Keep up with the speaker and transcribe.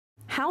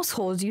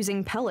Households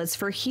using pellets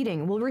for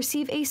heating will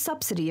receive a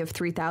subsidy of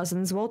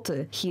 3,000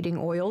 zloty, heating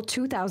oil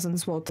 2,000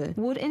 zloty,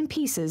 wood in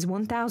pieces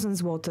 1,000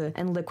 zloty,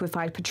 and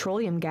liquefied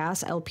petroleum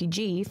gas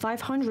LPG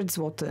 500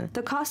 zloty.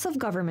 The cost of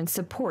government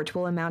support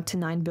will amount to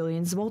 9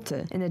 billion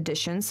zloty. In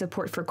addition,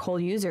 support for coal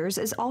users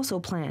is also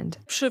planned.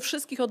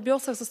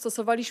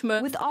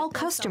 With all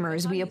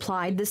customers, we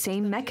applied the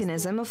same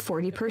mechanism of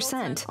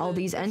 40%. All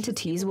these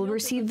entities will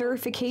receive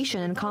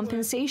verification and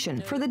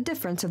compensation for the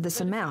difference of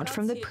this amount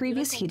from the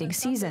previous heating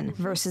season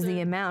versus the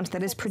amount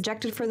that is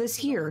projected for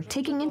this year,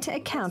 taking into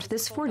account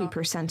this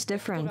 40%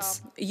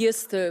 difference.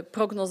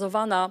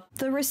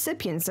 The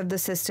recipients of the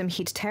system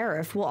heat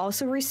tariff will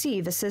also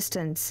receive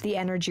assistance. The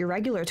Energy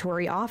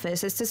Regulatory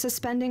Office is to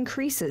suspend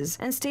increases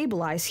and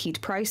stabilize heat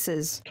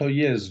prices.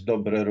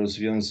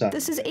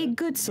 This is a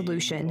good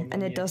solution,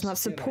 and it does not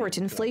support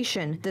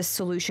inflation. This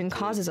solution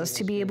causes us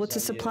to be able to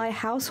supply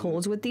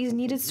households with these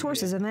needed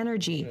sources of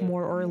energy,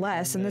 more or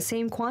less in the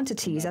same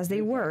quantities as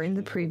they were in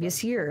the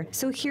previous year,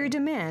 so here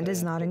demand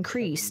is not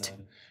increased.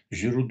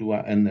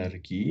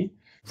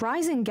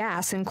 Rising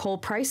gas and coal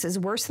prices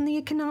worsen the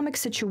economic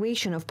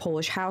situation of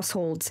Polish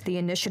households. The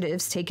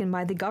initiatives taken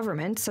by the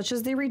government, such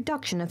as the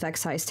reduction of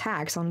excise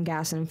tax on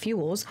gas and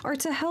fuels, are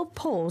to help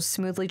Poles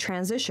smoothly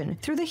transition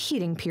through the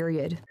heating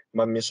period.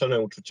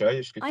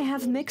 I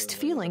have mixed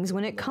feelings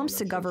when it comes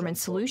to government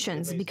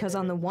solutions because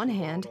on the one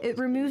hand, it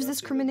removes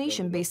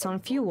discrimination based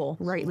on fuel,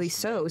 rightly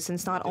so,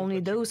 since not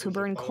only those who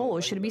burn coal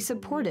should be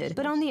supported,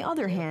 but on the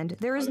other hand,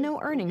 there is no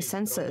earnings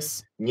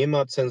census.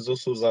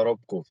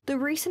 The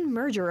recent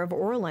merger of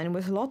Orlen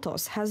with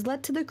Lotos has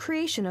led to the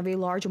creation of a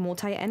large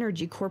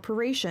multi-energy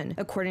corporation.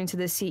 According to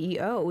the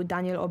CEO,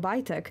 Daniel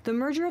Obajtek, the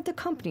merger of the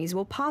companies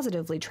will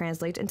positively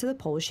translate into the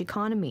Polish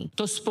economy.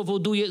 This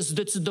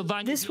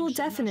will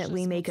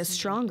definitely make us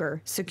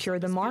stronger, secure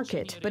the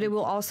market, but it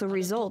will also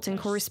result in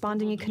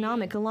corresponding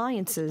economic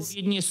alliances.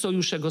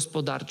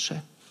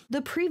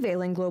 The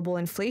prevailing global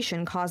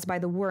inflation caused by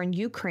the war in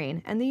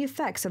Ukraine and the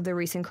effects of the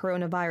recent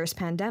coronavirus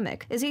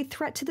pandemic is a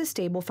threat to the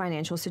stable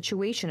financial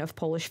situation of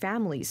Polish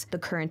families. The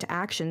current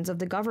actions of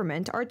the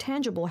government are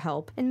tangible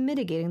help in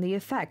mitigating the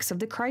effects of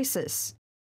the crisis.